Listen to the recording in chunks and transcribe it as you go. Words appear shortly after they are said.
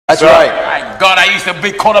That's right. My God, I used to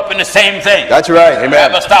be caught up in the same thing. That's right.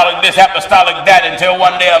 Amen. Apostolic this, apostolic that, until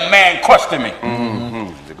one day a man questioned me.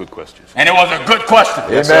 It's a good question. And it was a good question.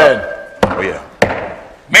 Yes, Amen. Oh, yeah.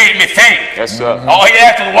 Made me think. Yes, sir. All he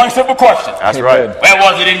asked was one simple question. That's right. Where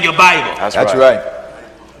was it in your Bible? That's right.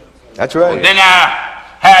 That's right. Then I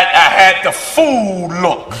had the fool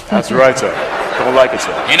look. That's right, sir. Don't like it,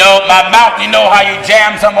 sir. You know, my mouth, you know how you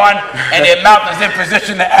jam someone and their mouth is in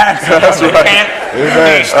position to answer. That's right. Amen.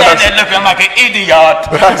 You stand there looking like an idiot.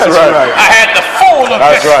 That's right. I had the fool look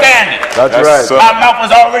just standing. That's right. My mouth was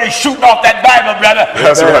already shooting off that Bible, brother.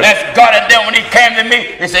 That's right. That's God. And then when he came to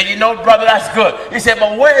me, he said, you know, brother, that's good. He said,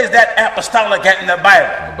 but where is that apostolic at in the Bible?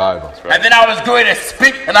 The Bible. That's right. And then I was going to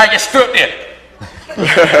speak and I just stood there.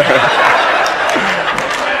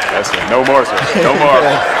 That's it. No more, sir. No more.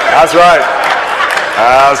 That's right.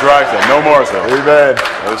 That's right, sir. No more, sir. Amen.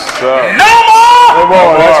 Yes, sir. No more! No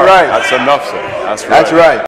more. That's right. That's enough, sir. That's right. That's right.